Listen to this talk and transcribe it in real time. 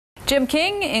Jim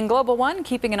King in Global One,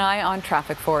 keeping an eye on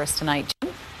traffic for us tonight.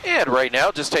 Jim? And right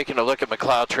now, just taking a look at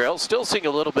McLeod Trail, still seeing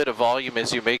a little bit of volume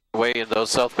as you make your way in those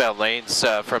southbound lanes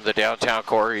from the downtown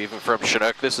core, even from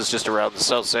Chinook. This is just around the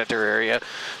south center area.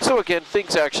 So again,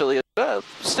 things actually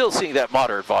still seeing that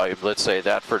moderate volume, let's say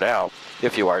that for now,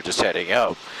 if you are just heading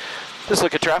out. This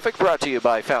look at traffic brought to you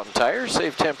by Fountain Tires.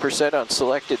 Save 10% on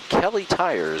selected Kelly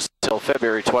tires until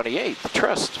February 28th.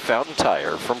 Trust Fountain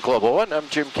Tire. From Global One, I'm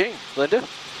Jim King. Linda?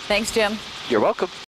 Thanks, Jim. You're welcome.